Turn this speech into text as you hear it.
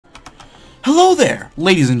Hello there,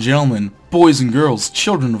 ladies and gentlemen, boys and girls,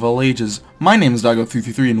 children of all ages. My name is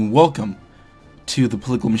DB333 and welcome to the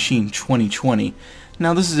Political Machine 2020.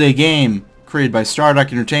 Now this is a game created by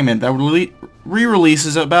Stardock Entertainment that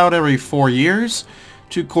re-releases about every 4 years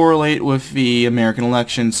to correlate with the American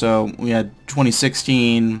election. So we had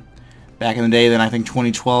 2016 back in the day, then I think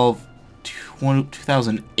 2012,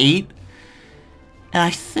 2008, and I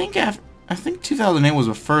think 2008 was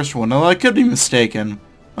the first one, although I could be mistaken.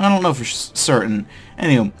 I don't know for certain.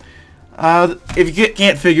 Anyway, if you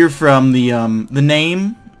can't figure from the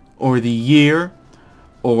name or the year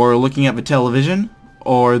or looking at the television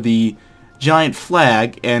or the giant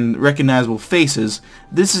flag and recognizable faces,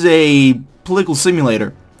 this is a political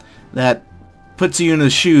simulator that puts you in the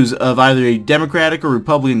shoes of either a Democratic or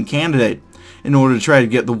Republican candidate in order to try to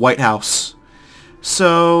get the White House.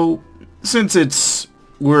 So, since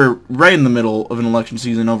we're right in the middle of an election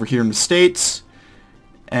season over here in the States,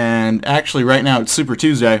 and actually right now it's Super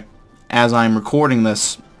Tuesday as I'm recording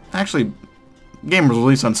this. Actually, the game was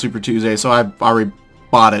released on Super Tuesday, so I've already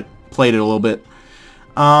bought it, played it a little bit.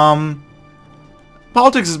 Politics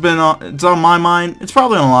has been it's on my mind. It's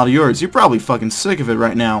probably on a lot of yours. You're probably fucking sick of it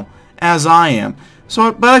right now, as I am.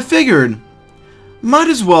 But I figured, might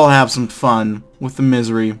as well have some fun with the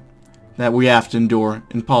misery that we have to endure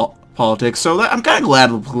in politics. So I'm kind of glad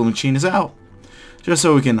the Political Machine is out, just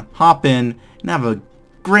so we can hop in and have a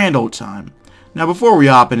grand old time. Now before we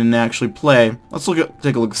hop in and actually play, let's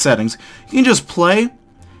take a look at settings. You can just play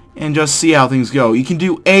and just see how things go. You can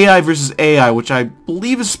do AI versus AI, which I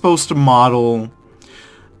believe is supposed to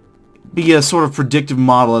be a sort of predictive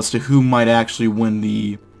model as to who might actually win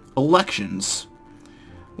the elections,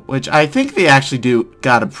 which I think they actually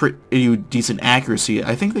got a pretty decent accuracy.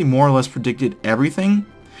 I think they more or less predicted everything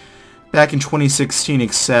back in 2016,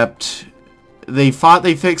 except they thought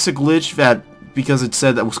they fixed a glitch that because it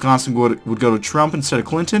said that Wisconsin would go to Trump instead of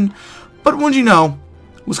Clinton, but wouldn't you know,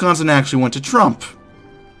 Wisconsin actually went to Trump.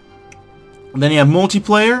 And then you have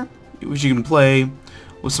multiplayer, which you can play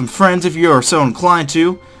with some friends if you are so inclined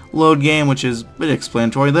to. Load game, which is a bit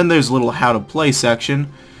explanatory. Then there's a little how to play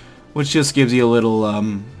section, which just gives you a little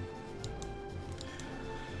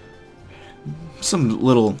some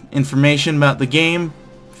little information about the game.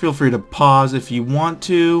 Feel free to pause if you want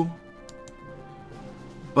to,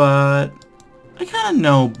 but I kind of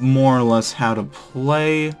know more or less how to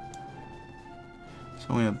play.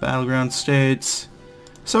 So we have battleground states.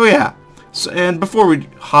 So yeah. And before we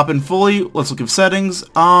hop in fully, let's look at settings.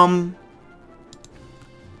 Kind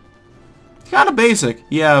of basic.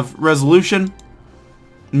 You have resolution,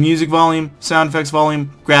 music volume, sound effects volume,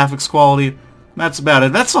 graphics quality. That's about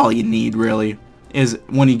it. That's all you need, really, is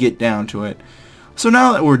when you get down to it. So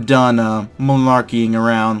now that we're done monarchying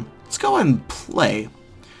around, let's go ahead and play.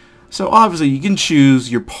 So obviously you can choose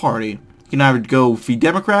your party. You can either go with the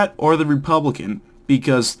Democrat or the Republican,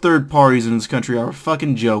 because third parties in this country are a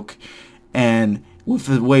fucking joke, and with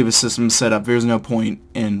the way the system is set up, there's no point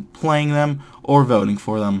in playing them or voting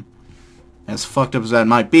for them. As fucked up as that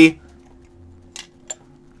might be,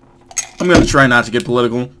 I'm going to try not to get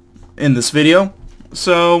political in this video.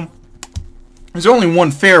 So there's only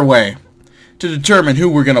one fair way to determine who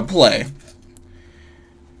we're going to play.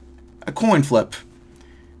 A coin flip.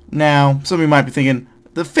 Now, some of you might be thinking,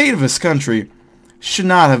 the fate of this country should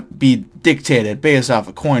not be dictated based off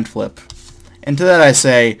a coin flip. And to that I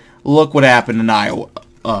say, look what happened in Iowa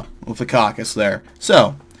with the caucus there.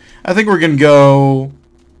 So, I think we're going to go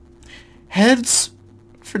heads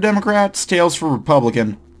for Democrats, tails for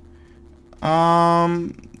Republican.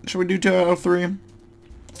 Should we do 2 out of 3?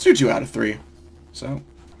 Let's do 2 out of 3. So,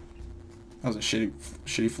 that was a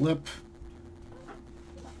shitty flip.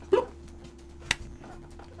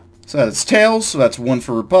 So that's tails, so that's 1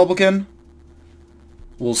 for Republican.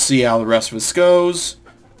 We'll see how the rest of this goes.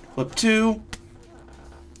 Flip 2.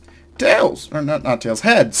 Tails. Or not tails,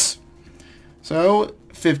 heads. So,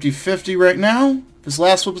 50-50 right now. This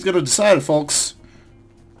last flip is going to decide it, folks.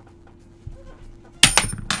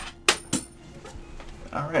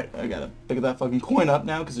 Alright, I gotta pick that fucking coin up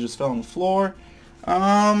now because it just fell on the floor.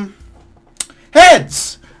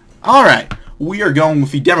 Heads! Alright, we are going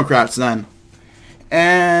with the Democrats then.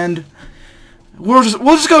 And we'll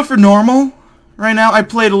just go for normal right now. I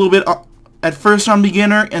played a little bit at first on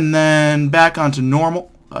beginner and then back onto normal.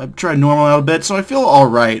 I tried normal out a bit, so I feel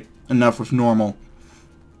alright enough with normal.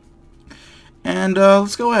 And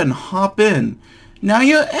let's go ahead and hop in. Now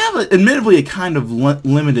you have admittedly a kind of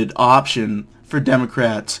limited option for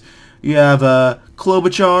Democrats. You have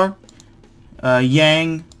Klobuchar,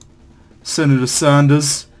 Yang, Senator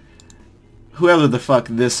Sanders, whoever the fuck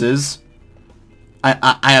this is.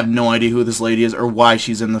 I have no idea who this lady is or why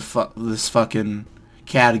she's in this fucking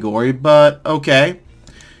category, but okay.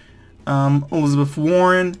 Elizabeth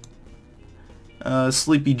Warren,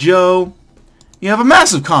 Sleepy Joe. You have a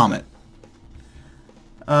massive comet.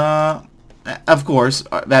 Of course,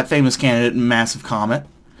 that famous candidate, Massive Comet.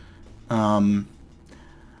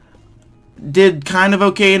 Did kind of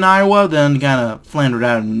okay in Iowa, then kind of floundered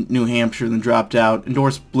out in New Hampshire, then dropped out.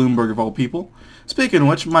 Endorsed Bloomberg of all people. Speaking of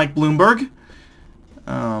which, Mike Bloomberg.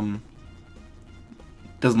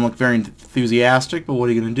 Doesn't look very enthusiastic, but what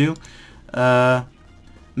are you going to do?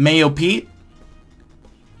 Mayo Pete.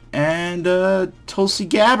 And Tulsi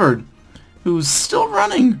Gabbard, who's still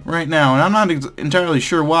running right now. And I'm not entirely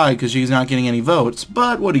sure why, because she's not getting any votes.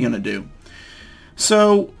 But what are you going to do?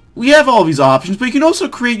 So we have all these options, but you can also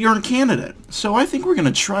create your own candidate. So I think we're going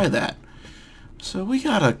to try that. So we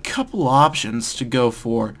got a couple options to go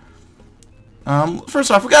for.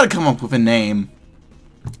 First off, we got to come up with a name.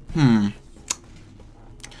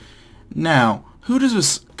 Now, who does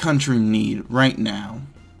this country need right now?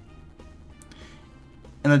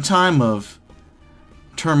 In a time of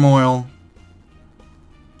turmoil,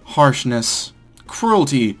 harshness,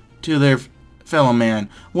 cruelty to their fellow man,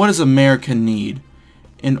 what does America need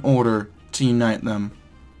in order to unite them?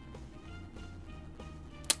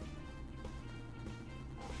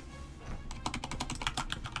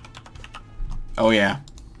 Oh yeah.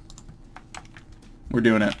 We're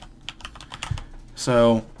doing it.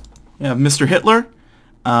 So, yeah, Mr. Hitler,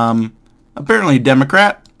 apparently a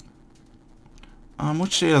Democrat.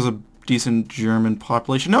 Which state has a decent German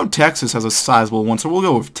population? No, Texas has a sizable one, so we'll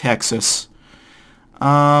go with Texas.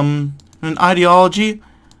 An ideology,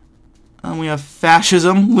 we have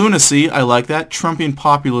fascism, lunacy, I like that, Trumpian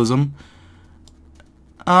populism.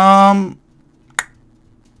 Let's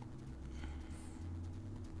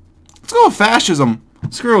go with fascism.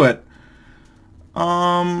 Screw it.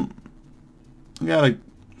 We gotta...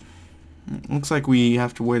 Looks like we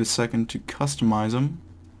have to wait a second to customize them.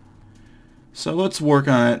 So let's work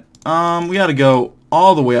on it. We gotta go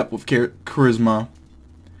all the way up with charisma.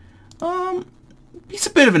 He's a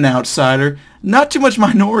bit of an outsider. Not too much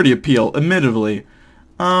minority appeal, admittedly.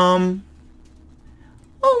 A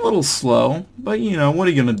little slow, but you know, what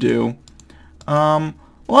are you gonna do?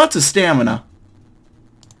 Lots of stamina.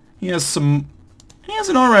 He has an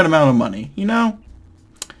alright amount of money, you know?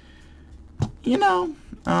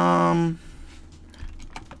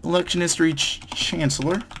 Election history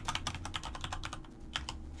chancellor.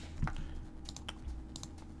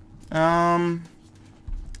 Let's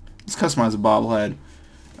customize a bobblehead.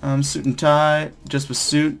 Suit and tie, just with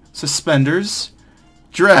suit, suspenders,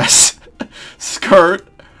 dress, skirt,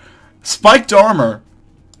 spiked armor.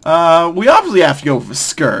 We obviously have to go with a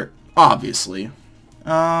skirt, obviously.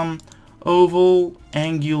 Oval,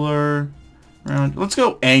 angular, round. Let's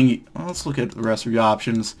go let's look at the rest of the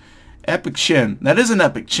options. Epic chin. That is an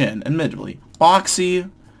epic chin, admittedly. Boxy,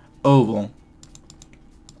 oval.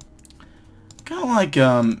 Kind of like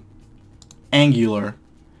angular.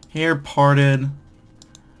 Hair parted.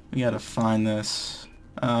 We gotta find this.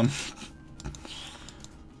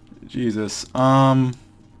 Jesus. That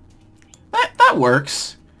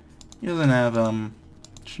works. He doesn't have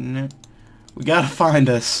we gotta find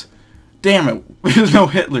us. Damn it. There's no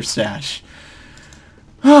Hitler stash.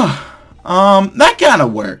 That kinda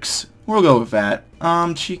works. We'll go with that.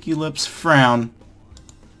 Cheeky lips, frown.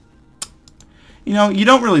 You know, you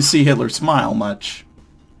don't really see Hitler smile much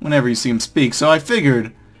whenever you see him speak, so I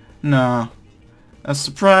figured, nah. A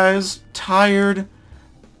surprise, tired,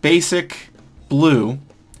 basic, blue,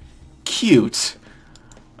 cute,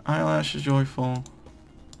 eyelashes joyful,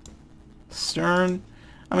 stern.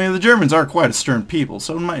 I mean, the Germans are quite a stern people,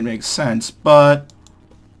 so it might make sense, but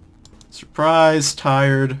surprise,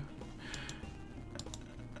 tired.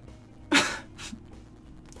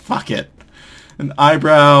 Fuck it. And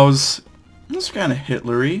eyebrows. This is kind of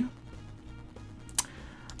Hitlery.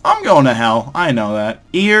 I'm going to hell. I know that.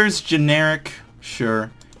 Ears, generic.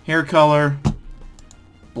 Sure. Hair color.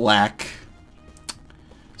 Black.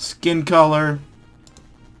 Skin color.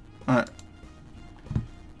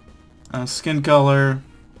 Skin color.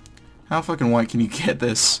 How fucking white can you get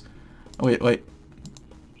this? Oh, wait.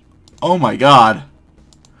 Oh my god.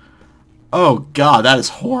 Oh god, that is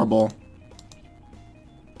horrible.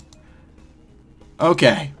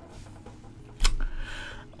 Okay.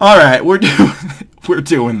 Alright, we're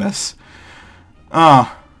doing this.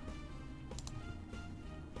 Oh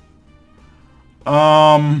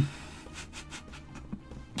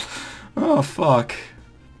fuck.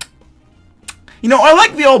 You know, I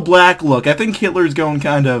like the all black look. I think Hitler's going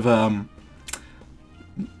kind of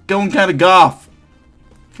goth.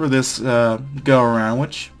 for this go around,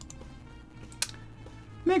 which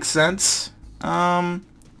makes sense.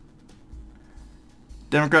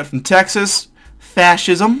 Democrat from Texas,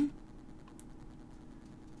 fascism.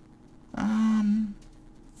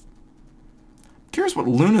 Curious what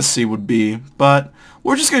lunacy would be, but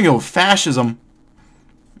we're just gonna go with fascism.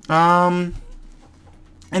 And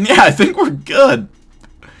yeah, I think we're good.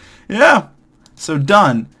 Yeah, so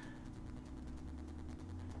done.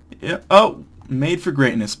 Yeah. Oh, made for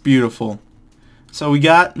greatness, beautiful. So we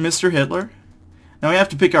got Mr. Hitler. Now we have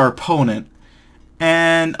to pick our opponent,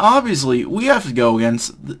 and obviously we have to go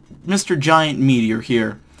against Mr. Giant Meteor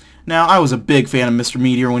here. Now I was a big fan of Mr.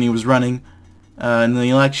 Meteor when he was running in the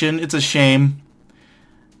election. It's a shame.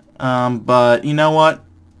 But you know what?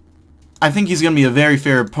 I think he's going to be a very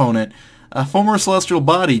fair opponent. A former celestial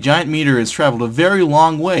body, Giant Meteor has traveled a very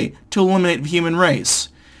long way to eliminate the human race.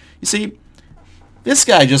 You see, this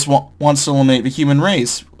guy just wants to eliminate the human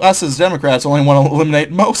race. Us as Democrats only want to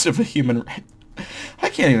eliminate most of the human race. I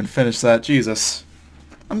can't even finish that. Jesus.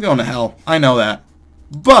 I'm going to hell. I know that.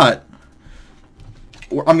 But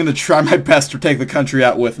I'm going to try my best to take the country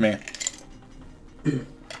out with me.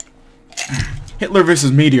 Hitler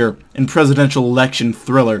vs. Meteor in presidential election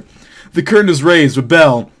thriller. The curtain is raised, a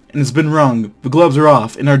bell, and has been rung. The gloves are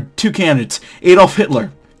off, and our two candidates, Adolf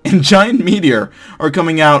Hitler and Giant Meteor, are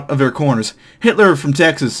coming out of their corners. Hitler from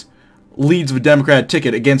Texas leads the Democrat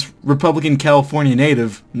ticket against Republican California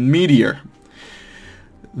native Meteor.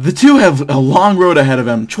 The two have a long road ahead of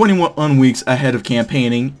them, 21 weeks ahead of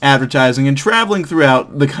campaigning, advertising, and traveling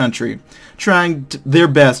throughout the country, trying their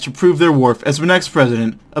best to prove their worth as the next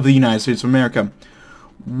president of the United States of America.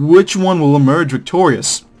 Which one will emerge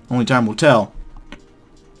victorious? Only time will tell.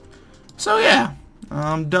 So yeah,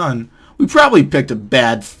 I'm done. We probably picked a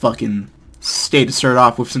bad fucking state to start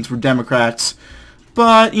off with since we're Democrats,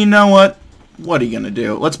 but you know what? What are you gonna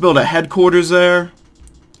do? Let's build a headquarters there.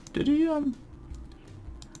 Did he,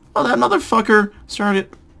 Oh, that motherfucker started...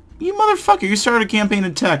 You motherfucker, you started a campaign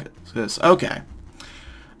in Texas. Okay.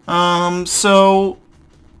 So...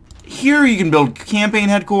 Here you can build campaign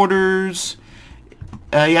headquarters.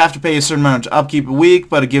 You have to pay a certain amount of upkeep a week,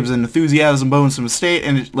 but it gives an enthusiasm bonus in the state,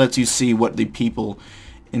 and it lets you see what the people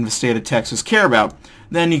in the state of Texas care about.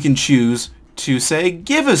 Then you can choose to, say,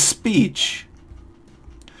 give a speech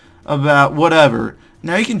about whatever.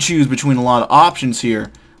 Now you can choose between a lot of options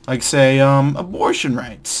here. Like, say, abortion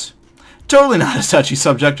rights. Totally not a touchy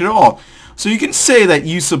subject at all. So you can say that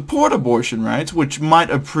you support abortion rights, which might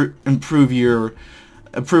improve your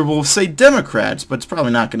approval of, say, Democrats, but it's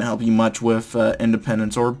probably not going to help you much with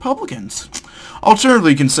independents or Republicans.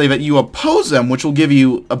 Alternatively, you can say that you oppose them, which will give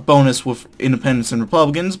you a bonus with independents and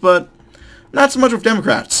Republicans, but not so much with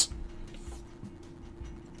Democrats.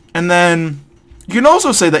 And then you can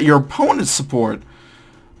also say that your opponents support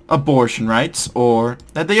abortion rights, or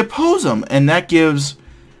that they oppose them, and that gives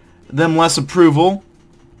them less approval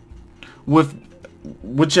with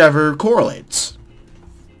whichever correlates.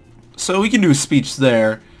 So we can do a speech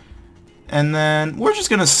there, and then we're just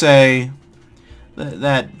gonna say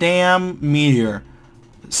that damn Meteor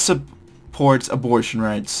supports abortion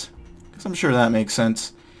rights, because I'm sure that makes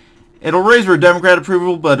sense. It'll raise their Democrat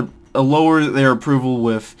approval, but lower their approval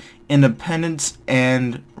with independents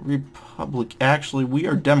and Republic. Actually, we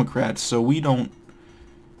are Democrats, so we don't...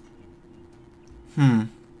 I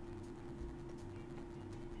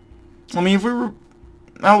mean, if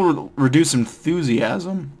that'll reduce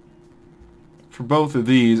enthusiasm for both of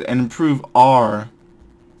these and improve our...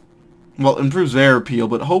 Well, it improves their appeal,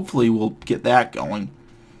 but hopefully we'll get that going.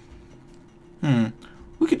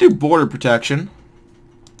 We could do border protection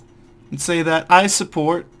and say that I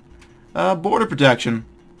support border protection.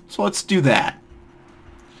 So let's do that.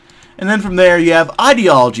 And then from there you have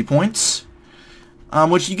ideology points,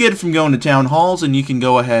 which you get from going to town halls, and you can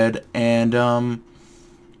go ahead and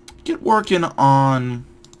get working on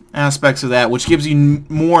aspects of that, which gives you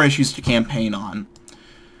more issues to campaign on.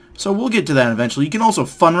 So we'll get to that eventually. You can also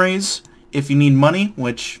fundraise if you need money,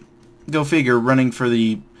 which, go figure, running for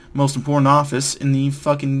the most important office in the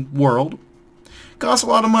fucking world costs a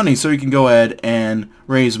lot of money, so you can go ahead and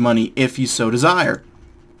raise money if you so desire.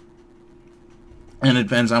 And it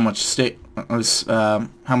depends how much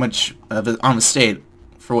how much of it on the state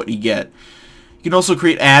for what you get. You can also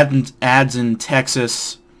create ads in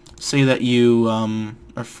Texas. Say that you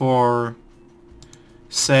are for,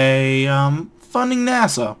 say, funding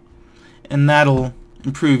NASA, and that'll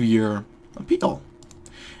improve your appeal.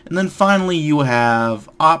 And then finally, you have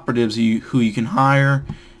operatives who you can hire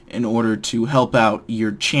in order to help out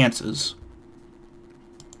your chances.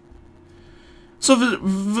 So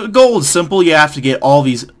the goal is simple. You have to get all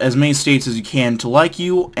these, as many states as you can to like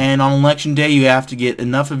you, and on election day you have to get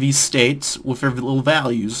enough of these states with their little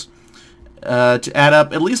values to add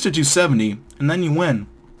up at least to 270, and then you win.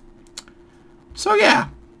 So yeah,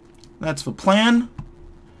 that's the plan.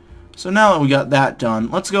 So now that we got that done,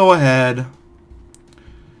 let's go ahead.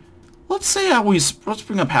 Let's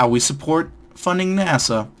bring up how we support funding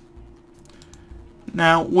NASA.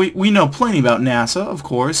 Now, we know plenty about NASA, of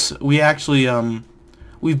course. We actually,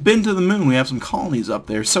 we've been to the moon. We have some colonies up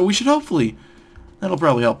there. So we should hopefully, that'll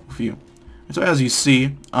probably help a few. So as you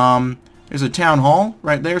see, there's a town hall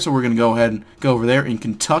right there. So we're going to go ahead and go over there in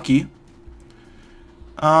Kentucky.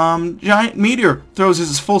 Giant meteor throws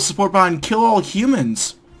his full support behind kill all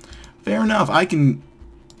humans. Fair enough.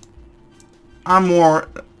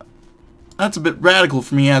 That's a bit radical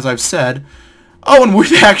for me, as I've said. Oh, and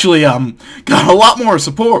we've actually got a lot more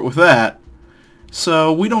support with that.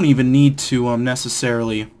 So we don't even need to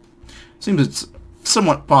necessarily... Seems it's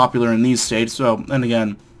somewhat popular in these states. So, then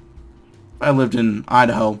again, if I lived in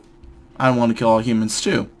Idaho, I'd want to kill all humans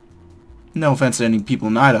too. No offense to any people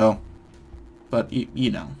in Idaho. But, you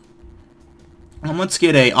know. Let's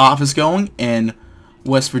get a office going in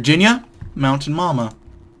West Virginia. Mountain Mama.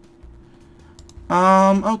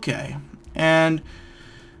 Okay. And...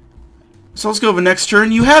 So let's go over next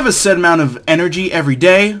turn. You have a set amount of energy every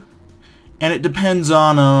day, and it depends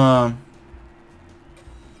on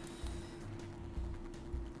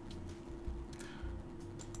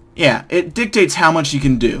yeah, it dictates how much you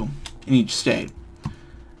can do in each state.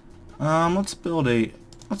 Let's go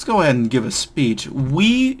ahead and give a speech.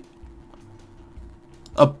 We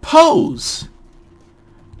oppose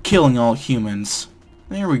killing all humans.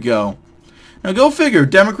 There we go. Now go figure,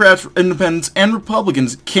 Democrats, Independents, and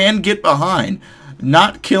Republicans can get behind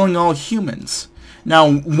not killing all humans.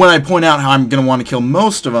 Now, when I point out how I'm going to want to kill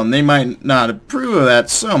most of them, they might not approve of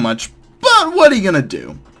that so much, but what are you going to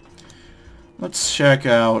do? Let's check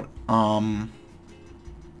out,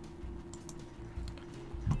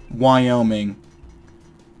 Wyoming.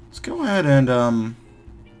 Let's go ahead and,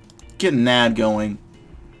 get an ad going.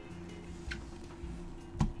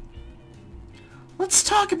 Let's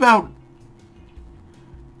talk about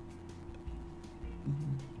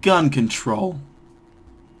gun control.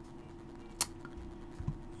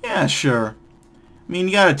 Yeah, sure. I mean,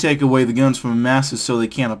 you gotta take away the guns from the masses so they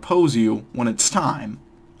can't oppose you when it's time.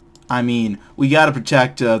 I mean, we gotta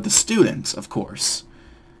protect the students, of course.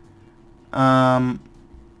 I'm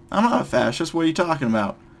not a fascist. What are you talking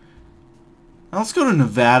about? Now let's go to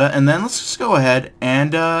Nevada, and then let's just go ahead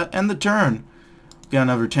and end the turn. We've got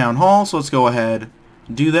another town hall, so let's go ahead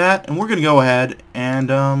and do that. And we're gonna go ahead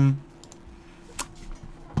and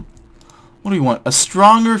what do you want? A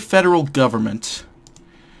stronger federal government.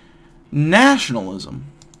 Nationalism.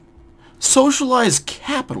 Socialized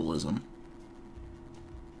capitalism.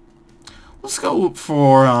 Let's go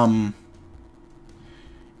for a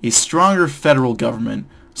stronger federal government.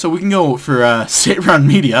 So we can go for state-run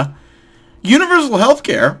media. Universal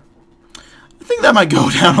healthcare. I think that might go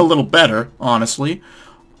down a little better, honestly.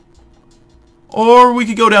 Or we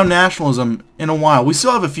could go down nationalism in a while. We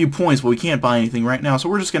still have a few points, but we can't buy anything right now, so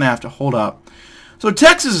we're just going to have to hold up. So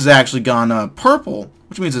Texas has actually gone purple,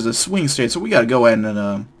 which means it's a swing state, so we got to go ahead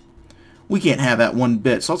and... we can't have that one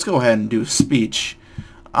bit, so let's go ahead and do a speech.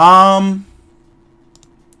 Yeah,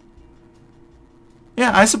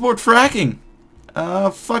 I support fracking.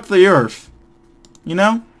 Fuck the earth. You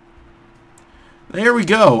know? There we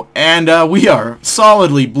go. And we are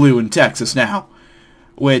solidly blue in Texas now,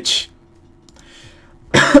 which...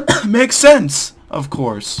 makes sense, of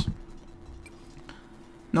course.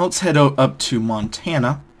 Now let's head up to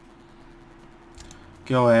Montana.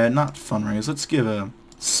 Go ahead, not fundraise. Let's give a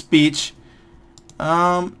speech.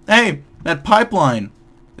 Hey, that pipeline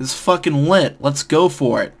is fucking lit. Let's go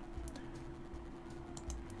for it.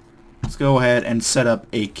 Let's go ahead and set up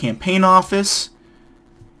a campaign office.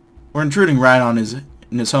 We're intruding right on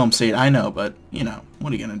his home state, I know, but you know,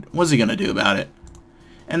 what's he gonna do about it?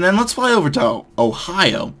 And then let's fly over to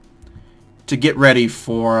Ohio to get ready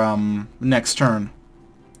for next turn.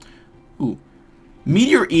 Ooh.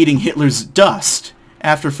 Meteor eating Hitler's dust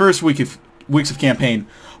after first weeks of campaign.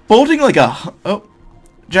 Bolting like a... Oh.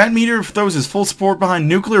 Giant meteor throws his full support behind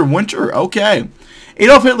nuclear winter. Okay.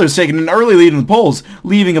 Adolf Hitler's taken an early lead in the polls,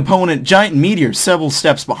 leaving opponent Giant Meteor several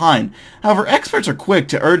steps behind. However, experts are quick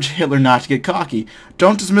to urge Hitler not to get cocky.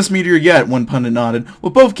 Don't dismiss Meteor yet, one pundit nodded.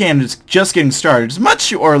 With both candidates just getting started, it's much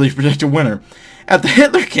too early to predict a winner. At the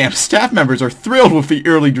Hitler camp, staff members are thrilled with the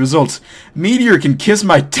early results. Meteor can kiss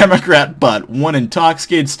my Democrat butt, one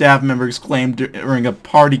intoxicated staff member exclaimed during a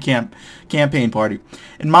campaign party.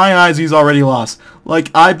 In my eyes, he's already lost.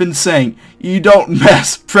 Like I've been saying, you don't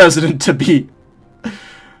mess president to be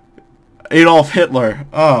Adolf Hitler.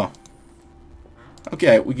 Oh.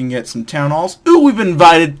 Okay, we can get some town halls. Ooh, we've been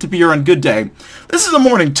invited to appear on Good Day. This is a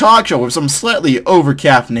morning talk show with some slightly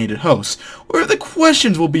over-caffeinated hosts, where the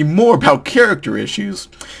questions will be more about character issues.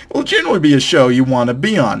 It will generally be a show you want to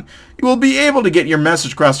be on. You will be able to get your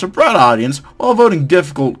message across to a broad audience while voting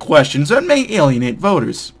difficult questions that may alienate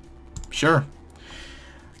voters. Sure.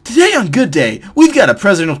 Today on Good Day, we've got a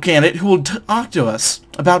presidential candidate who will talk to us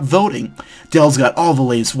about voting. Dell's got all the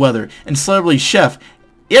latest weather, and celebrity chef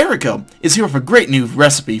Erico is here with a great new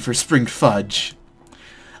recipe for spring fudge.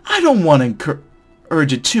 I don't want to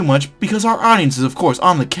encourage it too much because our audience is, of course,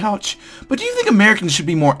 on the couch, but do you think Americans should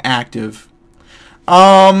be more active?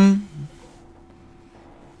 I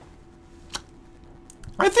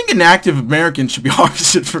think an active American should be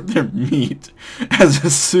harvested from their meat as a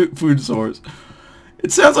food source.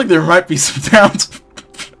 It sounds like there might be some towns.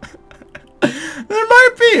 There might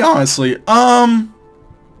be, honestly.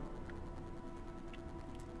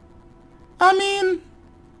 I mean,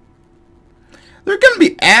 they're going to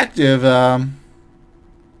be active,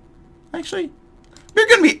 actually, they're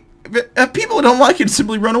going to be, people who don't like it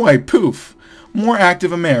simply run away. Poof. More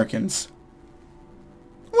active Americans.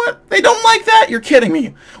 What? They don't like that? You're kidding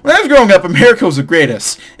me. When I was growing up, America was the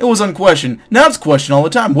greatest. It was unquestioned. Now it's questioned all the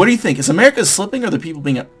time. What do you think? Is America slipping or are the people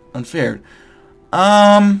being unfair?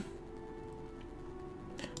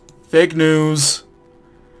 Fake news.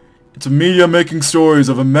 It's a media making stories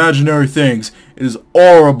of imaginary things. It is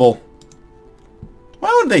horrible.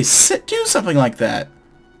 Why would they do something like that?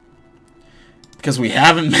 Because we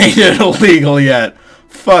haven't made it illegal yet.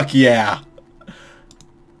 Fuck yeah.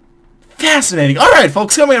 Fascinating. Alright,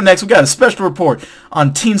 folks, coming up next, we've got a special report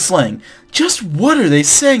on teen slang. Just what are they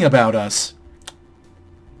saying about us?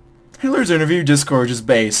 Hitler's interview discourages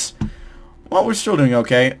base. Well, we're still doing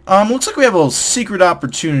okay. Looks like we have a little secret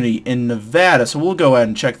opportunity in Nevada, so we'll go ahead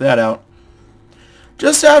and check that out.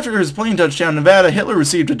 Just after his plane touched down in Nevada, Hitler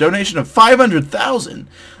received a donation of $500,000.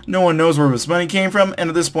 No one knows where this money came from, and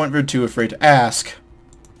at this point, we're too afraid to ask.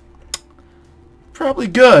 Probably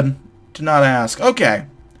good to not ask. Okay.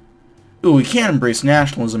 Ooh, we can't embrace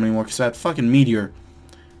nationalism anymore because that fucking meteor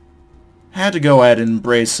had to go ahead and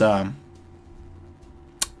embrace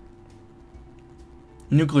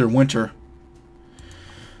nuclear winter.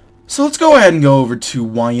 So let's go ahead and go over to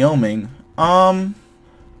Wyoming. You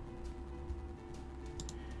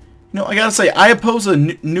know, I gotta say, I oppose a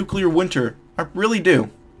nuclear winter. I really do.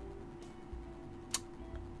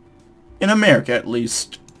 In America, at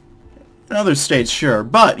least. In other states, sure.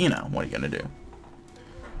 But, you know, what are you gonna do?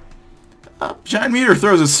 Giant Meteor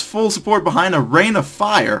throws his full support behind a rain of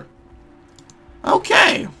fire.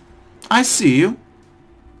 Okay. I see you.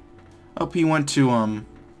 Oh, he went to,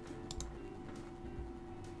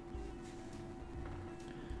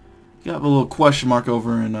 got a little question mark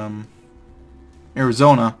over in,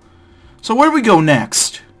 Arizona. So where do we go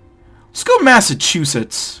next? Let's go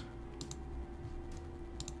Massachusetts.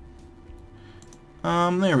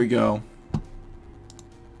 There we go.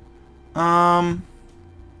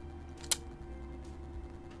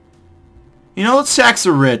 You know, let's tax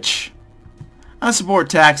the rich. I support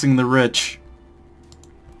taxing the rich.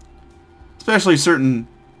 Especially certain...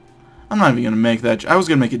 I'm not even going to make that... I was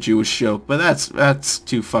going to make a Jewish joke, but that's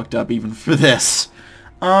too fucked up even for this.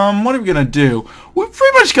 What are we going to do? We've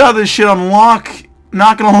pretty much got this shit on lock,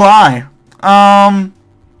 not going to lie.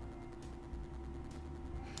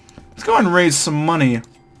 Let's go ahead and raise some money.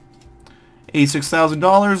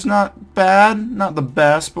 $86,000, not bad. Not the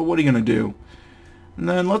best, but what are you going to do? And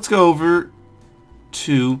then let's go over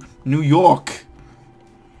to New York.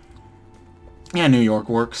 Yeah, New York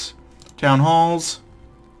works. Town halls.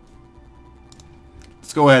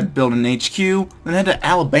 Let's go ahead and build an HQ. Then head to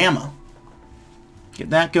Alabama. Get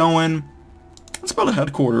that going. Let's build a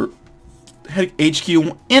HQ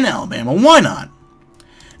in Alabama. Why not?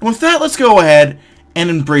 And with that, let's go ahead and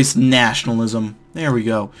embrace nationalism. There we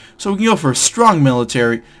go. So we can go for a strong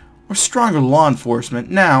military or stronger law enforcement.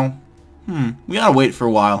 Now, we gotta wait for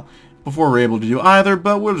a while before we're able to do either,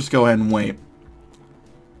 but we'll just go ahead and wait.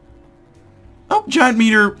 Oh, Giant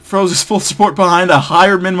Meteor throws his full support behind a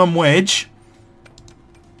higher minimum wage.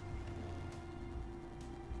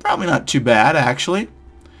 Probably not too bad, actually.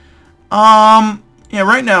 Yeah,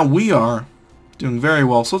 right now we are doing very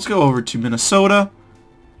well. So let's go over to Minnesota.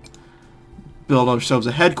 Build ourselves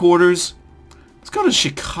a headquarters. Let's go to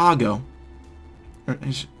Chicago.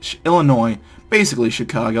 Illinois. Basically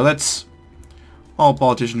Chicago. That's all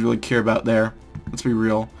politicians really care about there. Let's be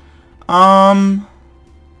real. No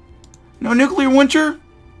nuclear winter?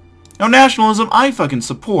 No nationalism? I fucking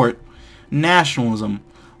support nationalism.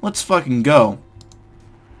 Let's fucking go.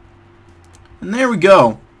 And there we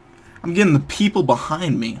go. I'm getting the people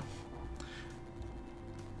behind me.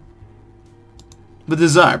 The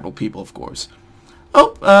desirable people, of course.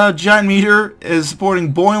 Oh, Giant Meteor is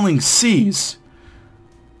supporting boiling seas.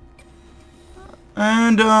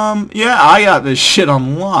 And, yeah, I got this shit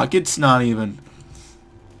on lock. It's not even...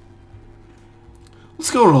 Let's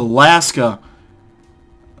go to Alaska.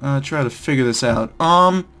 Try to figure this out.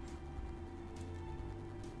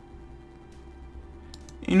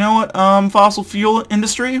 You know what, fossil fuel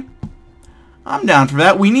industry? I'm down for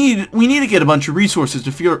that. We need to get a bunch of resources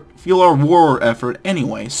to fuel our war effort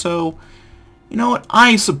anyway. So, you know what?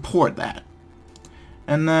 I support that.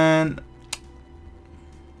 And then,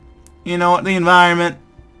 you know what? The environment.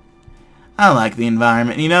 I like the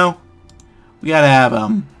environment. You know, we gotta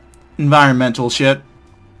have environmental shit.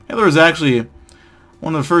 Hitler was actually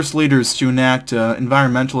one of the first leaders to enact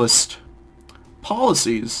environmentalist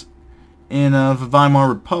policies in the Weimar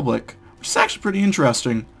Republic, which is actually pretty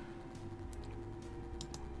interesting.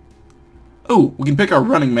 Oh, we can pick our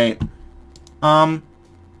running mate.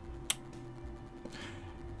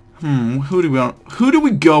 Who do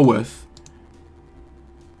we go with?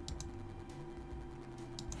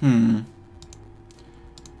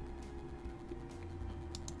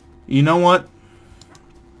 You know what?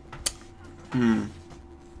 I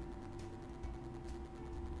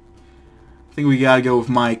think we gotta go with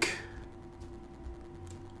Mike.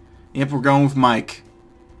 Yep, we're going with Mike.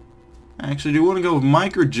 Actually, do you want to go with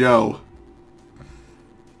Mike or Joe?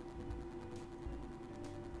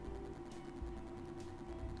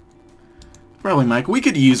 Probably Mike. We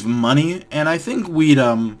could use money, and I think we'd,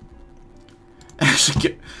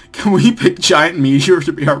 actually, can we pick Giant Meteor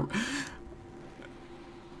to be our...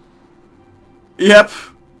 Yep.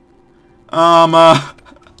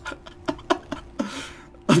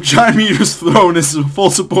 Giant Meteor's throne is full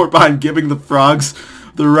support behind giving the frogs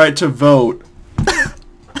the right to vote.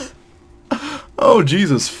 Oh,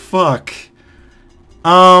 Jesus, fuck.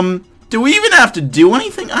 Do we even have to do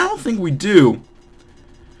anything? I don't think we do.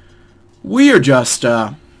 We are just,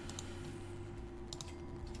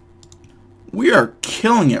 we are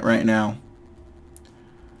killing it right now.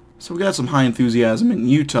 So we got some high enthusiasm in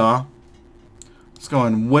Utah. Let's go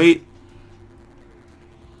and wait.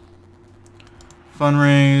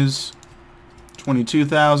 Fundraise.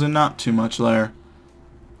 22,000, not too much there.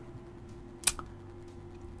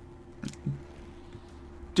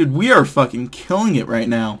 Dude, we are fucking killing it right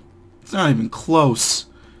now. It's not even close.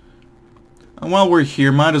 And while we're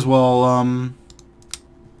here, might as well,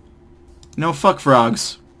 no, fuck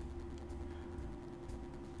frogs.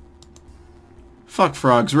 Fuck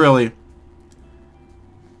frogs, really.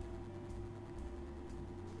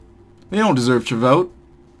 They don't deserve to vote.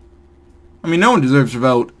 I mean, no one deserves to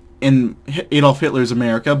vote in Adolf Hitler's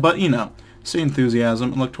America, but, you know, say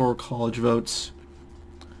enthusiasm, electoral college votes.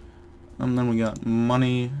 And then we got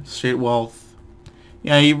money, state wealth.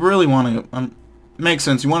 Yeah, you really want to... makes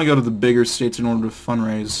sense. You want to go to the bigger states in order to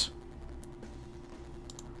fundraise.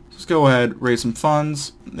 Let's go ahead, raise some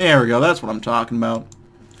funds. There we go. That's what I'm talking about.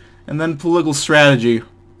 And then political strategy.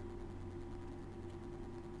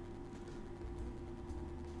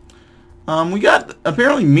 We got...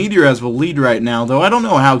 Apparently Meteor as the lead right now, though I don't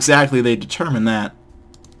know how exactly they determine that.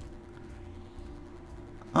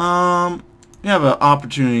 We have an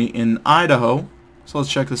opportunity in Idaho. So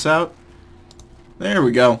let's check this out. There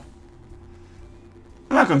we go.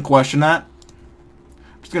 I'm not going to question that.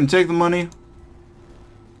 I'm just going to take the money.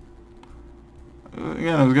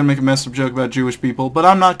 Yeah, I was going to make a messed up joke about Jewish people, but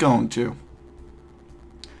I'm not going to.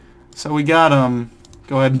 So we got,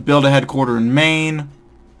 go ahead and build a headquarter in Maine.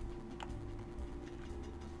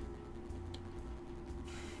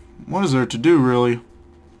 What is there to do, really?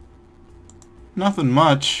 Nothing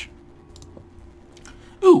much.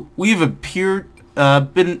 Ooh, we've been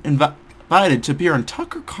invited to appear on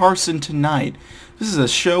Tucker Carlson tonight. This is a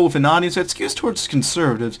show with an audience that skews towards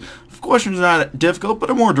conservatives. The questions are not difficult, but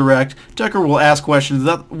are more direct. Tucker will ask questions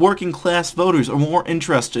that working class voters are more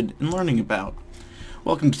interested in learning about.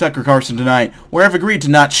 Welcome to Tucker Carlson tonight, where I've agreed to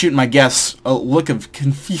not shoot my guests a look of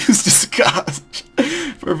confused disgust,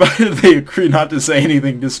 provided they agree not to say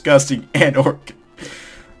anything disgusting and or...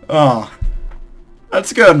 Oh.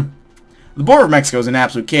 That's good. The border of Mexico is in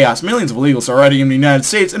absolute chaos. Millions of illegals are already in the United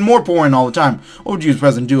States, and more pouring all the time. What would you as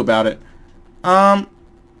president do about it?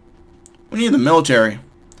 We need the military.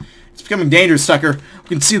 It's becoming dangerous, sucker. We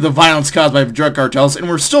can see the violence caused by drug cartels, and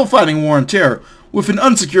we're still fighting war on terror. With an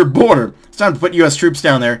unsecure border, it's time to put U.S. troops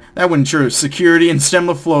down there. That would ensure security and stem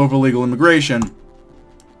the flow of illegal immigration.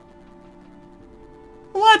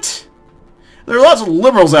 What? There are lots of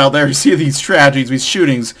liberals out there who see these tragedies, these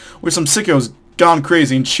shootings, where some sicko's gone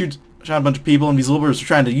crazy and shot a bunch of people, and these liberals are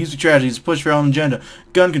trying to use the tragedies to push their own agenda.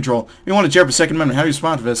 Gun control. If you want to chair the Second Amendment, how do you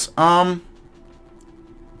respond to this?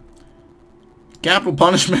 Capital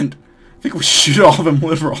punishment. I think we should shoot all of them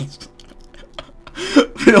liberals.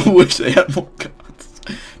 They don't wish they had more guns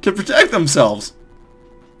to protect themselves.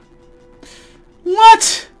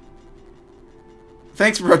 What?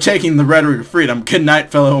 Thanks for taking the rhetoric of freedom. Good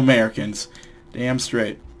night, fellow Americans. Damn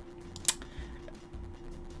straight.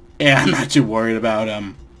 Yeah, I'm not too worried about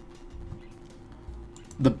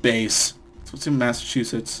the base. So what's in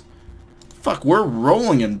Massachusetts? Fuck, we're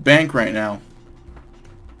rolling in bank right now.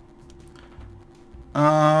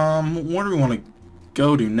 Where do we want to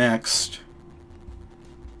go to next?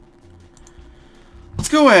 Let's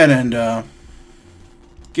go ahead and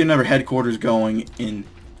get another headquarters going in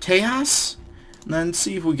Tejas, and then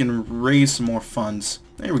see if we can raise some more funds.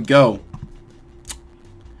 There we go.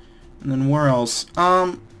 And then where else?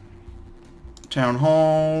 Town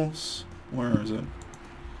halls. Where is it?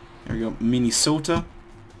 There we go. Minnesota.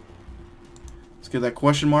 Let's get that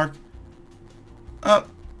question mark.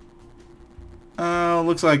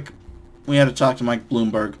 Looks like we had to talk to Mike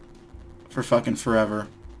Bloomberg for fucking forever.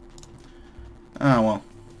 Oh, well.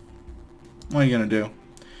 What are you gonna do?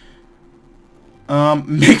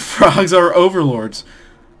 Make frogs our overlords.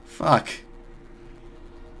 Fuck.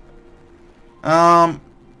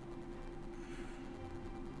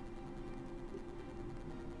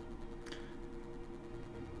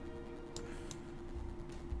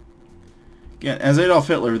 Again, as Adolf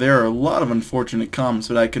Hitler, there are a lot of unfortunate comments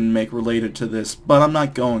that I can make related to this, but I'm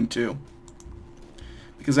not going to.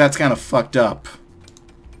 Because that's kind of fucked up.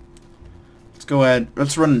 Let's go ahead.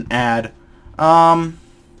 Let's run an ad. You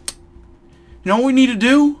know what we need to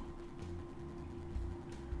do?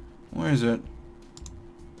 Where is it?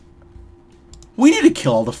 We need to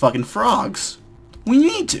kill all the fucking frogs. We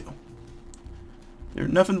need to. They're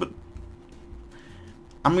nothing but...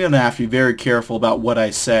 I'm gonna have to be very careful about what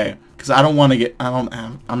I say, because I don't want to get... I'm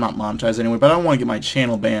not monetized anyway, but I don't want to get my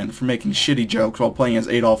channel banned for making shitty jokes while playing as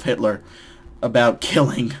Adolf Hitler about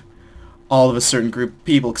killing all of a certain group of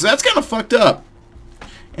people, because that's kind of fucked up.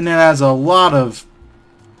 And it has a lot of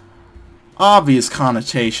obvious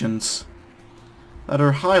connotations that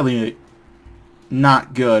are highly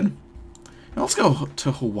not good. Now let's go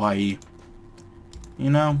to Hawaii.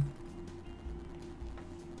 You know?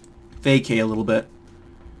 Vacay a little bit.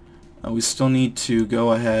 We still need to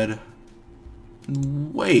go ahead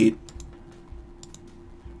and wait.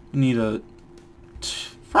 We need to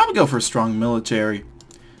probably go for a strong military.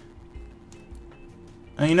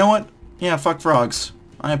 And you know what? Yeah, fuck frogs.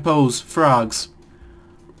 I oppose frogs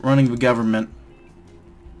running the government.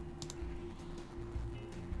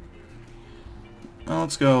 Now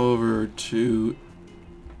let's go over to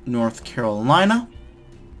North Carolina.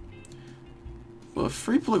 Well,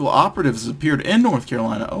 free political operatives has appeared in North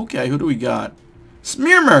Carolina. Okay, who do we got?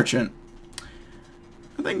 Smear Merchant.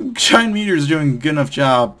 I think Shine Meteor is doing a good enough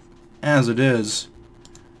job as it is.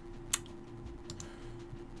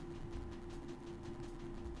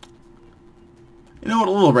 You know what?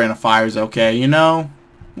 A little rain of fire is okay, you know?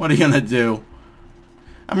 What are you gonna do?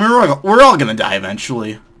 I mean, we're all gonna die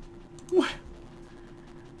eventually. What?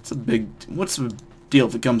 It's a big... What's the deal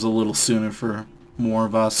if it comes a little sooner for more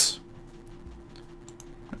of us?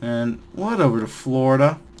 And we'll head over to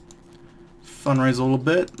Florida. Fundraise a little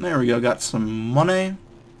bit. There we go. Got some money.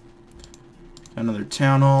 Another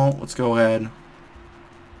town hall. Let's go ahead.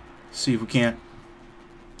 See if we can't...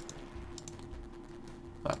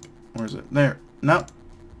 Fuck. Where is it? There. Nope.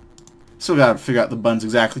 Still gotta figure out the buttons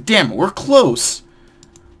exactly. Damn it, we're close.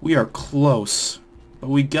 We are close. But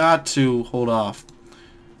we got to hold off.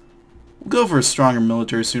 We'll go for a stronger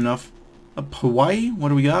military soon enough. Up Hawaii? What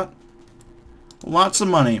do we got? Lots of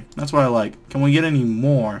money. That's what I like. Can we get any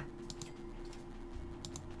more?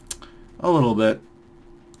 A little bit.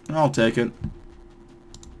 I'll take it.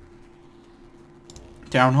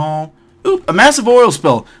 Town hall. Oop! A massive oil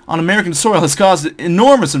spill on American soil has caused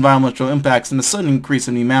enormous environmental impacts and a sudden increase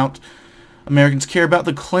in the amount Americans care about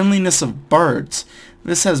the cleanliness of birds.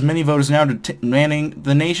 This has many voters now demanding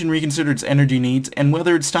the nation reconsider its energy needs and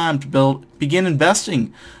whether it's time to begin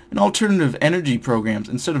investing in alternative energy programs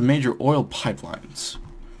instead of major oil pipelines.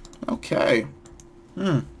 Okay.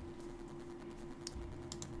 Well,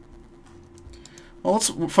 let's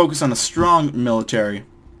focus on a strong military.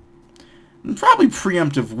 And probably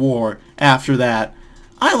preemptive war after that.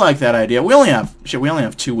 I like that idea. We only have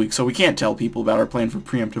 2 weeks, so we can't tell people about our plan for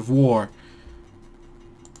preemptive war.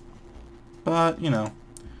 But, you know,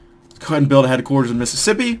 let's go ahead and build a headquarters in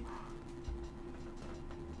Mississippi.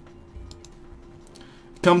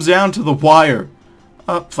 Comes down to the wire.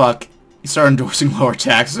 Oh, fuck. He started endorsing lower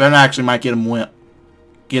taxes. That actually might get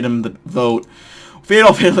him the vote.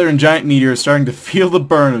 Adolf Hitler and giant meteor are starting to feel the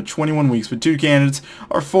burn of 21 weeks, but 2 candidates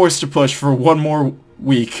are forced to push for 1 more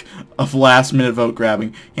week of last-minute vote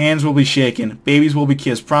grabbing. Hands will be shaken, babies will be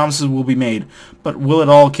kissed, promises will be made, but will it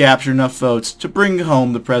all capture enough votes to bring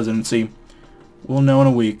home the presidency? We'll know in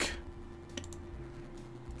a week.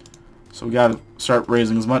 So we gotta start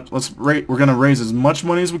raising as much. We're gonna raise as much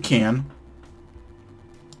money as we can.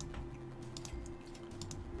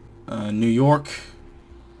 New York.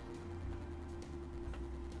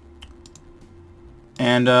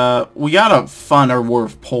 And we gotta fund our war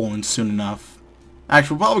of Poland soon enough.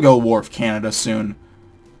 Actually, we'll probably go war of Canada soon.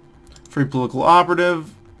 Free political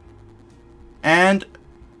operative. And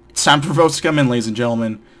it's time for votes to come in, ladies and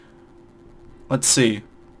gentlemen. Let's see.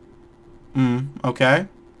 Okay.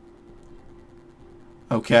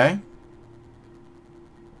 Okay.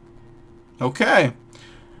 Okay.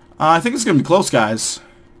 I think it's gonna be close, guys.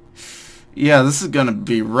 Yeah, this is gonna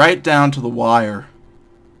be right down to the wire.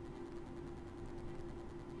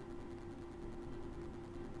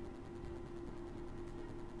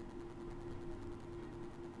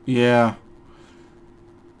 Yeah.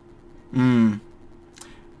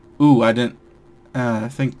 Ooh, I didn't. I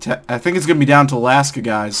think it's gonna be down to Alaska,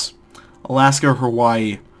 guys. Alaska or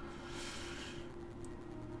Hawaii.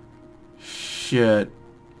 Shit.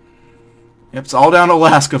 Yep, it's all down to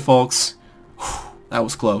Alaska, folks. Whew, that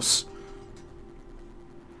was close.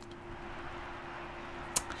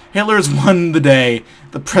 Hitler has won the day,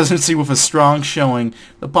 the presidency with a strong showing,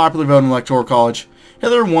 the popular vote in the Electoral College.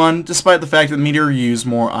 Hitler won, despite the fact that Meteor used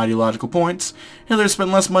more ideological points. Hitler spent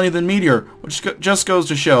less money than Meteor, which just goes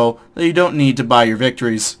to show that you don't need to buy your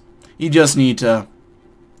victories. You just need to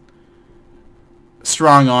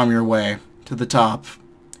strong-arm your way to the top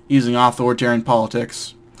using authoritarian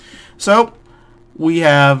politics. So, we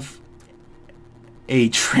have a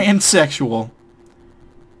transsexual,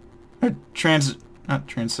 maybe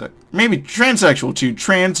transsexual to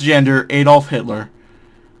transgender Adolf Hitler.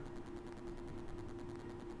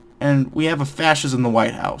 And we have a fascist in the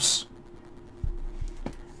White House.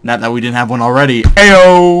 Not that we didn't have one already.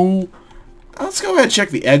 Ayo! Let's go ahead and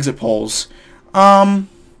check the exit polls. You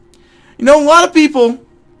know, a lot of people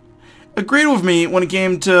agreed with me when it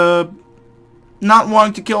came to not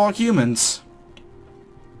wanting to kill all humans.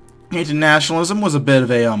 Anti-nationalism was a bit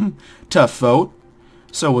of a tough vote.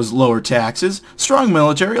 So was lower taxes. Strong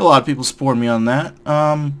military, a lot of people support me on that.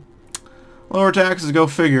 Lower taxes, go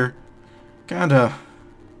figure. Kinda...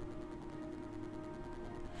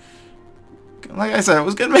 Like I said, I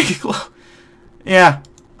was gonna make it close. Yeah.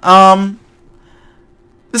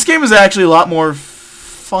 This game is actually a lot more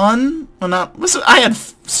fun. Well, not. Listen, I had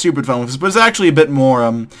stupid fun with this, but it's actually a bit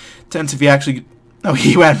more tense if you actually. Oh,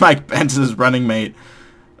 he had Mike Pence as his running mate.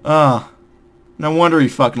 No wonder he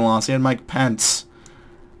fucking lost. He had Mike Pence.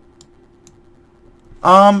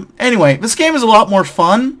 Anyway, this game is a lot more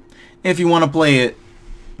fun if you want to play it,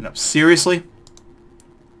 you know, seriously.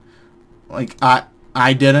 Like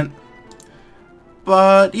I didn't.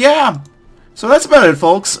 But, yeah. So that's about it,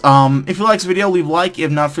 folks. If you like this video, leave a like.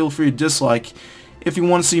 If not, feel free to dislike. If you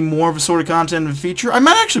want to see more of a sort of content in the future, I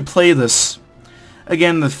might actually play this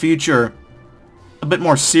again in the future a bit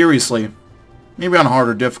more seriously. Maybe on a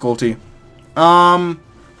harder difficulty. So,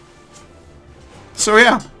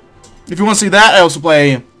 yeah. If you want to see that, I also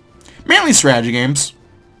play mainly strategy games.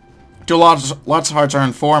 Do lots of Hearts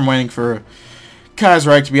Iron 4. I'm waiting for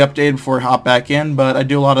Kaiserreich to be updated before I hop back in, but I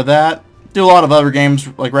do a lot of that. Do a lot of other games,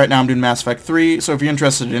 like right now I'm doing Mass Effect 3, so if you're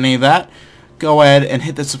interested in any of that, go ahead and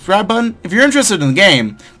hit the subscribe button. If you're interested in the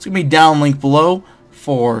game, it's going to be down link below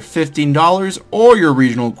for $15 or your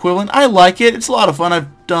regional equivalent. I like it. It's a lot of fun.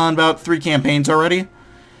 I've done about 3 campaigns already,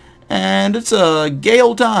 and it's a gay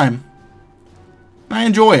old time. I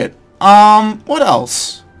enjoy it. What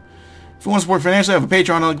else? If you want to support financially, I have a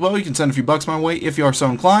Patreon link below. You can send a few bucks my way if you are so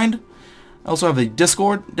inclined. I also have a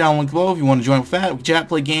Discord down link below if you want to join with that. We can chat,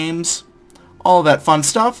 play games, all of that fun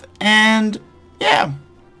stuff, and yeah.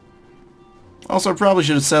 Also, I probably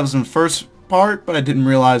should have said this in the first part, but I didn't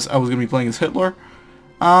realize I was going to be playing as Hitler.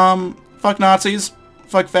 Fuck Nazis.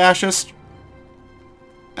 Fuck fascists.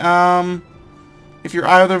 If you're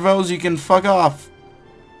either of those, you can fuck off.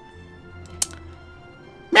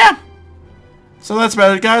 Yeah. So that's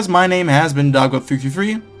about it, guys. My name has been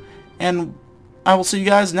DB333, and I will see you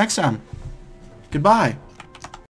guys next time. Goodbye.